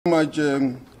Much,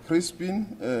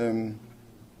 Crispin,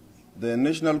 the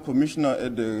National Commissioner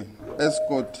at the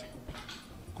Escort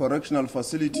Correctional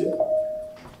Facility,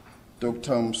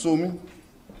 Dr. Msomi,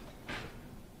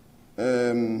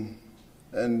 and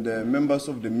members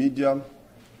of the media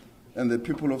and the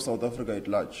people of South Africa at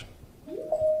large.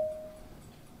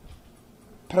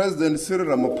 President Cyril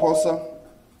Ramaphosa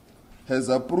has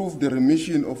approved the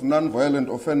remission of non-violent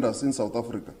offenders in South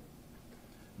Africa.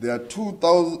 There are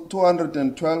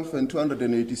 212 and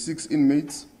 286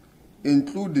 inmates,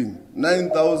 including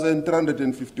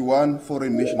 9,351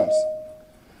 foreign nationals,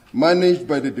 managed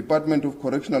by the Department of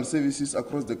Correctional Services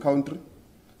across the country,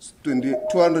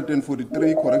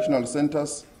 243 correctional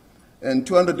centers, and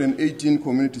 218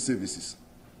 community services.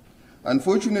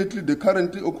 Unfortunately, the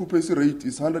current occupancy rate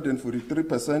is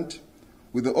 143%,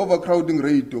 with the overcrowding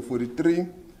rate of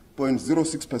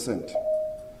 43.06%.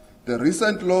 The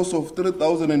recent loss of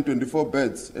 3,024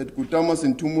 beds at Kutamas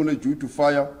and Tumule due to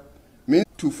fire means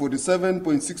to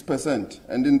 47.6%,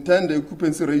 and in turn the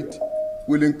occupancy rate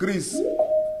will increase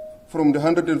from the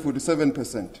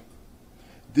 147%.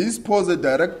 This poses a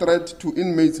direct threat to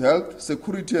inmates' health,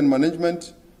 security and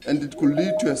management, and it could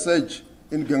lead to a surge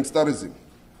in gangsterism.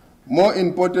 More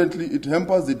importantly, it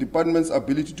hampers the department's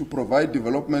ability to provide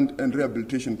development and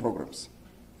rehabilitation programs.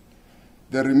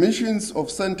 The remissions of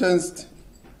sentenced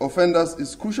offenders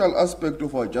is a crucial aspect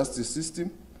of our justice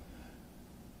system,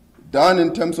 done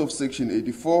in terms of Section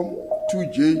 84,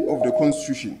 2J of the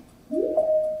Constitution.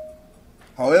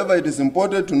 However, it is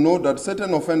important to note that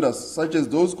certain offenders, such as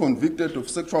those convicted of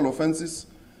sexual offenses,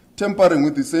 tampering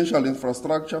with essential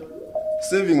infrastructure,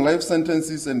 serving life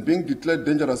sentences, and being declared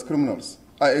dangerous criminals,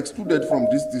 are excluded from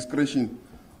this discretion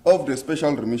of the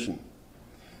special remission.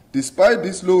 Despite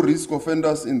these low-risk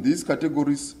offenders in these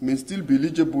categories may still be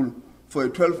eligible for a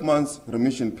 12-month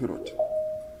remission period.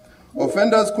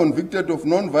 Offenders convicted of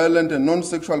non-violent and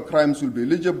non-sexual crimes will be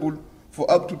eligible for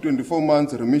up to 24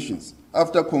 months remissions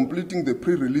after completing the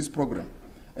pre-release program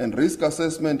and risk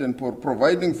assessment and for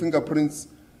providing fingerprints,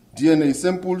 DNA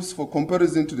samples for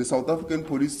comparison to the South African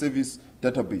Police Service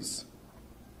database.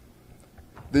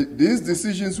 These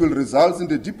decisions will result in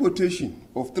the deportation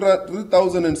of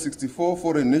 3,064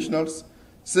 foreign nationals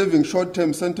serving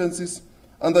short-term sentences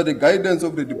under the guidance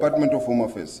of the Department of Home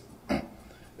Affairs.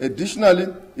 Additionally,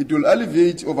 it will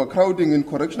alleviate overcrowding in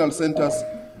correctional centers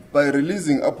by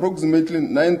releasing approximately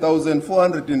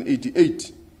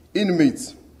 9,488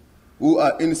 inmates who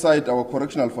are inside our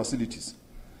correctional facilities,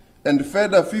 and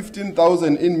further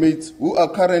 15,000 inmates who are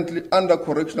currently under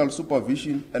correctional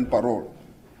supervision and parole.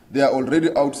 They are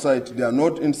already outside, they are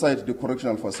not inside the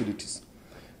correctional facilities.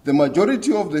 The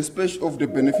majority of the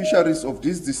beneficiaries of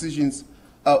these decisions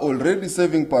are already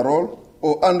serving parole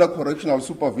or under correctional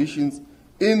supervision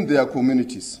in their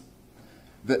communities.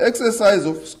 The exercise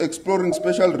of exploring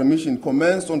special remission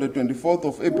commenced on the 24th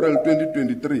of April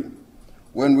 2023,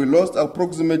 when we lost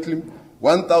approximately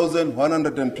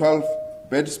 1,112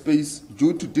 bed space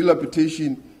due to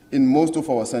dilapidation in most of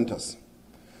our centers.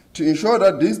 To ensure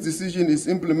that this decision is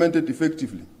implemented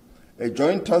effectively, a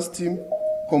joint task team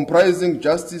comprising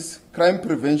justice, crime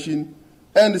prevention,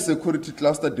 and security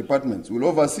cluster departments will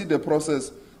oversee the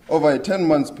process over a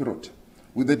 10-month period,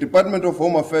 with the Department of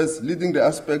Home Affairs leading the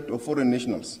aspect of foreign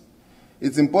nationals.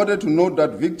 It's important to note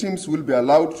that victims will be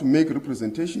allowed to make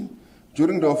representation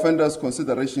during the offender's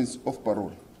considerations of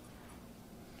parole.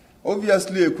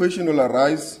 Obviously, a question will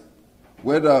arise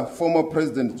whether former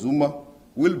President Zuma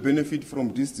will benefit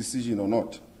from this decision or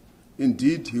not.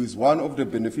 Indeed, he is one of the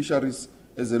beneficiaries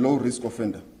as a low-risk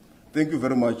offender. Thank you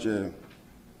very much,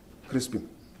 Crispin.